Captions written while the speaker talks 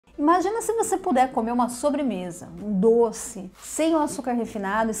Imagina se você puder comer uma sobremesa, um doce, sem o açúcar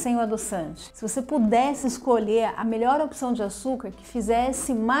refinado e sem o adoçante. Se você pudesse escolher a melhor opção de açúcar que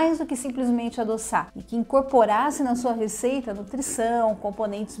fizesse mais do que simplesmente adoçar e que incorporasse na sua receita nutrição,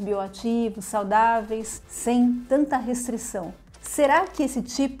 componentes bioativos, saudáveis, sem tanta restrição. Será que esse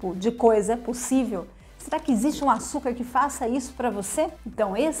tipo de coisa é possível? Será que existe um açúcar que faça isso para você?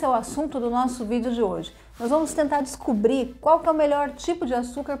 Então esse é o assunto do nosso vídeo de hoje. Nós vamos tentar descobrir qual que é o melhor tipo de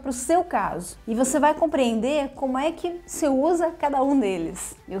açúcar para o seu caso. E você vai compreender como é que se usa cada um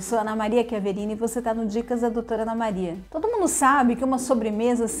deles. Eu sou a Ana Maria Chiaverini e você está no Dicas da Doutora Ana Maria. Todo mundo sabe que uma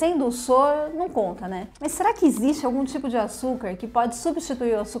sobremesa sem dulçor não conta, né? Mas será que existe algum tipo de açúcar que pode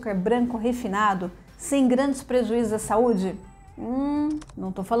substituir o açúcar branco refinado sem grandes prejuízos à saúde? Não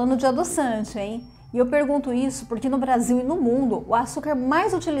estou falando de adoçante, hein? E eu pergunto isso porque no Brasil e no mundo o açúcar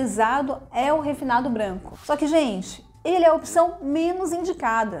mais utilizado é o refinado branco. Só que, gente, ele é a opção menos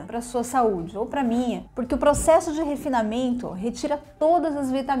indicada para a sua saúde, ou para minha, porque o processo de refinamento retira todas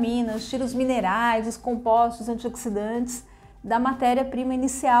as vitaminas, tira os minerais, os compostos antioxidantes da matéria-prima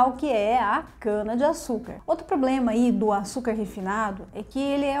inicial, que é a cana-de-açúcar. Outro problema aí do açúcar refinado é que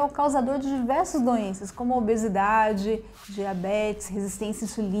ele é o causador de diversas doenças, como obesidade, diabetes, resistência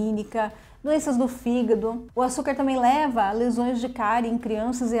insulínica, doenças do fígado. O açúcar também leva a lesões de cárie em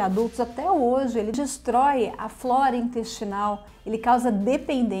crianças e adultos até hoje. Ele destrói a flora intestinal, ele causa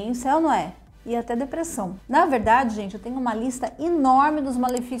dependência, é ou não é? E até depressão. Na verdade, gente, eu tenho uma lista enorme dos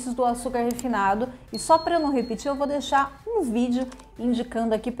malefícios do açúcar refinado e só para eu não repetir, eu vou deixar um vídeo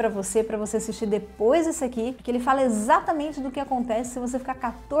indicando aqui para você assistir depois desse aqui, porque ele fala exatamente do que acontece se você ficar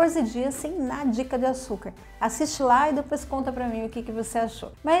 14 dias sem nadica de açúcar. Assiste lá e depois conta para mim o que você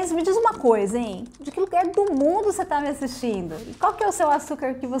achou. Mas me diz uma coisa, hein? De que lugar do mundo você está me assistindo? E qual que é o seu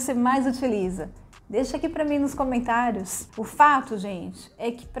açúcar que você mais utiliza? Deixa aqui para mim nos comentários. O fato, gente,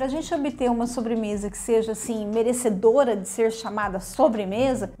 é que para a gente obter uma sobremesa que seja assim merecedora de ser chamada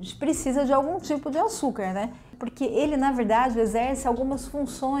sobremesa, a gente precisa de algum tipo de açúcar, né? Porque ele, na verdade, exerce algumas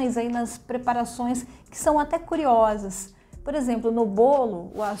funções aí nas preparações que são até curiosas. Por exemplo, no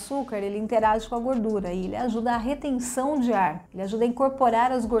bolo, o açúcar ele interage com a gordura e ele ajuda a retenção de ar, ele ajuda a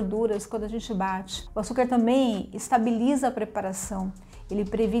incorporar as gorduras quando a gente bate. O açúcar também estabiliza a preparação. Ele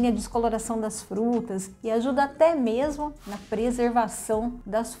previne a descoloração das frutas e ajuda até mesmo na preservação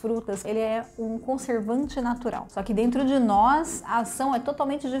das frutas. Ele é um conservante natural. Só que dentro de nós a ação é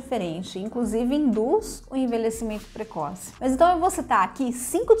totalmente diferente, inclusive induz o envelhecimento precoce. Mas então eu vou citar aqui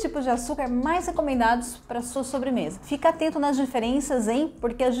 5 tipos de açúcar mais recomendados para sua sobremesa. Fica atento nas diferenças, hein?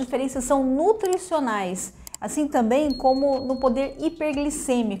 Porque as diferenças são nutricionais, assim também como no poder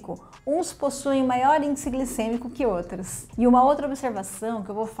hiperglicêmico. Uns possuem maior índice glicêmico que outros. E uma outra observação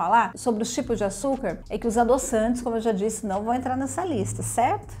que eu vou falar sobre os tipos de açúcar é que os adoçantes, como eu já disse, não vão entrar nessa lista,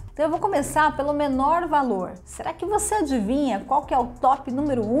 certo? Então eu vou começar pelo menor valor. Será que você adivinha qual que é o top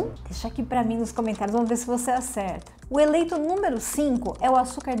número 1? Deixa aqui pra mim nos comentários, vamos ver se você acerta. O eleito número 5 é o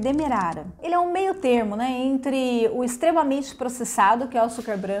açúcar Demerara. Ele é um meio termo, né, entre o extremamente processado, que é o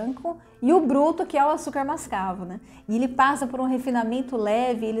açúcar branco, e o bruto, que é o açúcar mascavo, né? E ele passa por um refinamento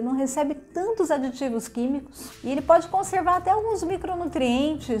leve, ele não recebe tantos aditivos químicos e ele pode conservar até alguns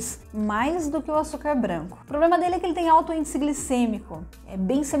micronutrientes mais do que o açúcar branco. O problema dele é que ele tem alto índice glicêmico, é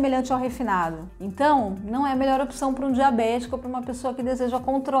bem semelhante ao refinado. Então, não é a melhor opção para um diabético ou para uma pessoa que deseja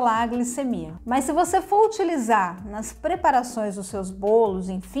controlar a glicemia. Mas se você for utilizar nas preparações dos seus bolos,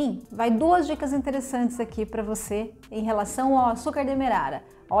 enfim, vai 2 dicas interessantes aqui para você em relação ao açúcar Demerara.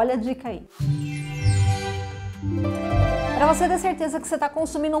 Olha a dica aí. Para você ter certeza que você está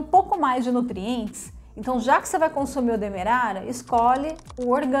consumindo um pouco mais de nutrientes, então já que você vai consumir o Demerara, escolhe o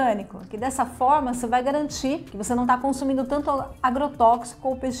orgânico, que dessa forma você vai garantir que você não está consumindo tanto agrotóxico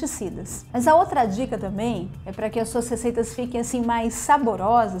ou pesticidas. Mas a outra dica também é para que as suas receitas fiquem assim mais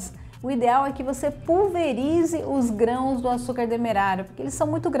saborosas. O ideal é que você pulverize os grãos do açúcar Demerara, porque eles são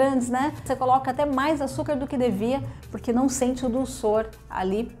muito grandes, né? Você coloca até mais açúcar do que devia, porque não sente o dulçor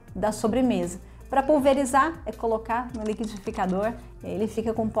ali da sobremesa. Para pulverizar, é colocar no liquidificador, e aí ele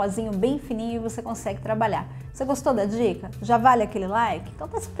fica com um pozinho bem fininho e você consegue trabalhar. Você gostou da dica? Já vale aquele like? Então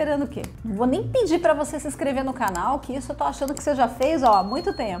tá esperando o quê? Não vou nem pedir para você se inscrever no canal, que isso eu tô achando que você já fez, ó, há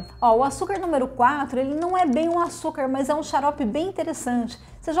muito tempo. Ó, o açúcar número 4, ele não é bem um açúcar, mas é um xarope bem interessante.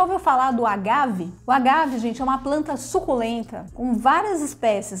 Você já ouviu falar do agave? O agave, gente, é uma planta suculenta com várias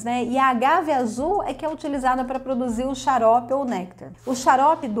espécies, né? E a agave azul é que é utilizada para produzir o xarope ou néctar. O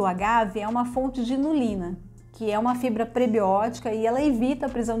xarope do agave é uma fonte de inulina, que é uma fibra prebiótica e ela evita a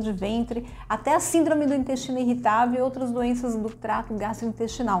prisão de ventre, até a síndrome do intestino irritável e outras doenças do trato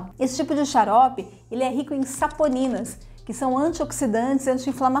gastrointestinal. Esse tipo de xarope, ele é rico em saponinas, que são antioxidantes e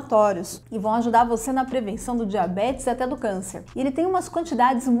anti-inflamatórios e vão ajudar você na prevenção do diabetes e até do câncer. E ele tem umas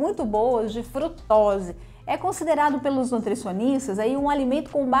quantidades muito boas de frutose. É considerado pelos nutricionistas aí um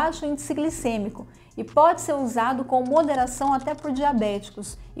alimento com baixo índice glicêmico e pode ser usado com moderação até por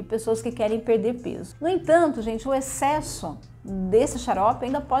diabéticos e pessoas que querem perder peso. No entanto, gente, o excesso desse xarope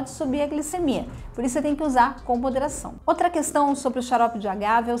ainda pode subir a glicemia, por isso você tem que usar com moderação. Outra questão sobre o xarope de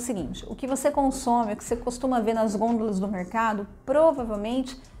agave é o seguinte: o que você consome, o que você costuma ver nas gôndolas do mercado,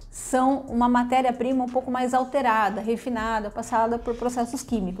 provavelmente são uma matéria-prima um pouco mais alterada, refinada, passada por processos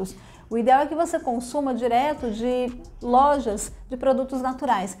químicos. O ideal é que você consuma direto de lojas de produtos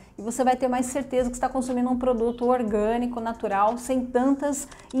naturais e você vai ter mais certeza que está consumindo um produto orgânico, natural, sem tantas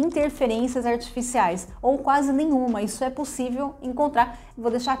interferências artificiais, ou quase nenhuma. Isso é possível encontrar. Vou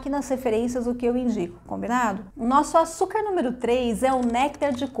deixar aqui nas referências o que eu indico, combinado? O nosso açúcar número 3 é o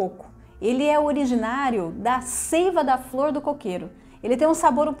néctar de coco. Ele é originário da seiva da flor do coqueiro. Ele tem um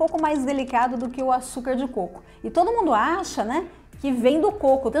sabor um pouco mais delicado do que o açúcar de coco. E todo mundo acha, né, que vem do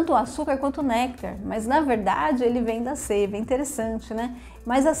coco, tanto o açúcar quanto o néctar, mas na verdade ele vem da seiva. É interessante, né?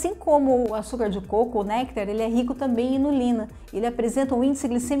 Mas assim como o açúcar de coco, o néctar, ele é rico também em inulina. Ele apresenta um índice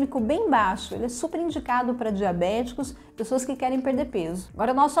glicêmico bem baixo. Ele é super indicado para diabéticos, pessoas que querem perder peso.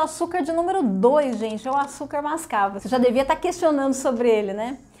 Agora o nosso açúcar de número 2, gente, é o açúcar mascavo. Você já devia estar questionando sobre ele,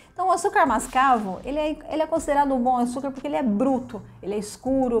 né? Então o açúcar mascavo, ele é considerado um bom açúcar porque ele é bruto, ele é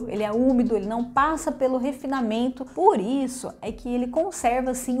escuro, ele é úmido, ele não passa pelo refinamento. Por isso é que ele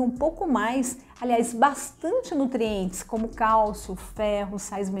conserva assim um pouco mais, aliás, bastante nutrientes como cálcio, ferro,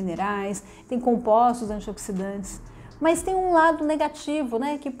 sais minerais, tem compostos antioxidantes. Mas tem um lado negativo,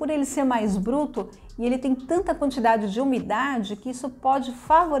 né? Que por ele ser mais bruto e ele tem tanta quantidade de umidade que isso pode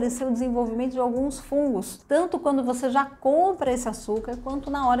favorecer o desenvolvimento de alguns fungos, tanto quando você já compra esse açúcar, quanto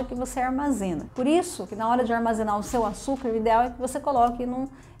na hora que você armazena. Por isso que na hora de armazenar o seu açúcar, o ideal é que você coloque num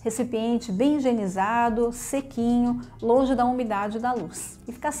recipiente bem higienizado, sequinho, longe da umidade e da luz.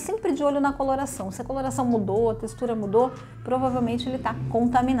 E ficar sempre de olho na coloração. Se a coloração mudou, a textura mudou, provavelmente ele está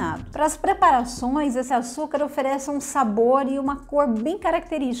contaminado. Para as preparações, esse açúcar oferece um sabor e uma cor bem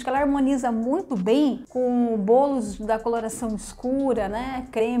característica. Ela harmoniza muito bem com bolos da coloração escura, né?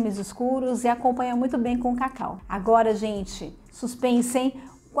 Cremes escuros, e acompanha muito bem com cacau. Agora, gente, suspense, hein?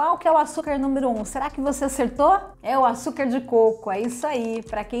 Qual que é o açúcar número 1? Será que você acertou? É o açúcar de coco, é isso aí.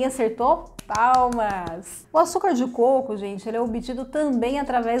 Para quem acertou, palmas! O açúcar de coco, gente, ele é obtido também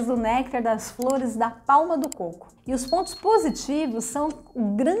através do néctar das flores da palma do coco. E os pontos positivos são o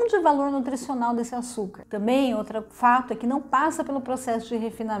grande valor nutricional desse açúcar. Também, outro fato é que não passa pelo processo de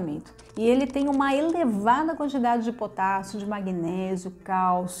refinamento. E ele tem uma elevada quantidade de potássio, de magnésio,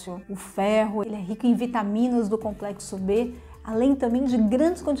 cálcio, o ferro. Ele é rico em vitaminas do complexo B, além também de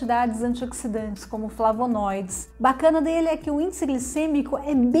grandes quantidades antioxidantes, como flavonoides. Bacana dele é que o índice glicêmico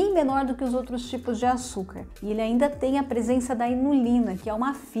é bem menor do que os outros tipos de açúcar. E ele ainda tem a presença da inulina, que é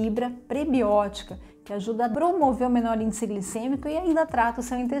uma fibra prebiótica, que ajuda a promover o menor índice glicêmico e ainda trata o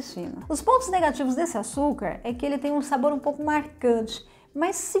seu intestino. Os pontos negativos desse açúcar é que ele tem um sabor um pouco marcante,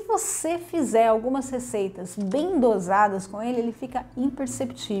 mas se você fizer algumas receitas bem dosadas com ele, ele fica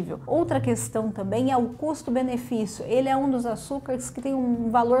imperceptível. Outra questão também é o custo-benefício. Ele é um dos açúcares que tem um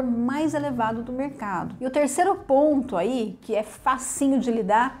valor mais elevado do mercado. E o terceiro ponto aí, que é facinho de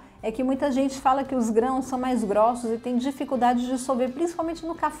lidar, é que muita gente fala que os grãos são mais grossos e tem dificuldade de dissolver, principalmente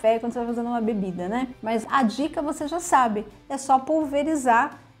no café, quando você vai fazendo uma bebida, né? Mas a dica você já sabe, é só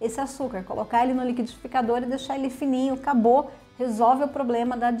pulverizar esse açúcar, colocar ele no liquidificador e deixar ele fininho, acabou, resolve o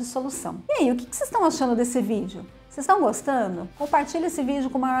problema da dissolução. E aí, o que vocês estão achando desse vídeo? Vocês estão gostando? Compartilhe esse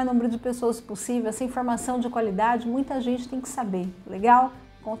vídeo com o maior número de pessoas possível, essa informação de qualidade, muita gente tem que saber, legal?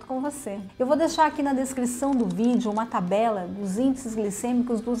 Conto com você. Eu vou deixar aqui na descrição do vídeo uma tabela dos índices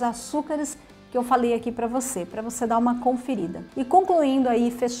glicêmicos dos açúcares que eu falei aqui para você dar uma conferida. E concluindo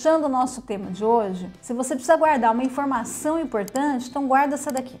aí, fechando o nosso tema de hoje, se você precisa guardar uma informação importante, então guarda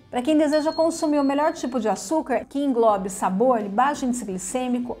essa daqui. Para quem deseja consumir o melhor tipo de açúcar, que englobe sabor, baixo índice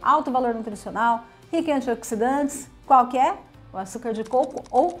glicêmico, alto valor nutricional, rico em antioxidantes, qual que é? O açúcar de coco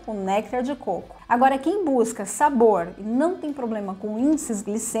ou o néctar de coco. Agora, quem busca sabor e não tem problema com índices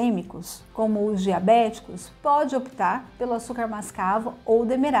glicêmicos, como os diabéticos, pode optar pelo açúcar mascavo ou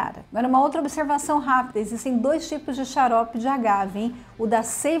demerara. Agora, uma outra observação rápida, existem dois tipos de xarope de agave, hein? O da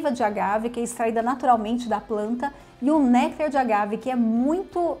seiva de agave, que é extraída naturalmente da planta, e o néctar de agave, que é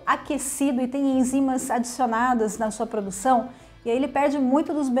muito aquecido e tem enzimas adicionadas na sua produção, e aí ele perde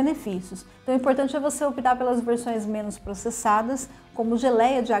muito dos benefícios. Então o importante é você optar pelas versões menos processadas, como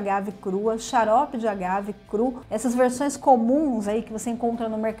geleia de agave crua, xarope de agave cru. Essas versões comuns aí que você encontra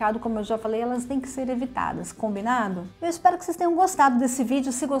no mercado, como eu já falei, elas têm que ser evitadas, combinado? Eu espero que vocês tenham gostado desse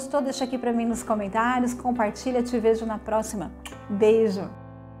vídeo. Se gostou, deixa aqui pra mim nos comentários, compartilha, te vejo na próxima. Beijo!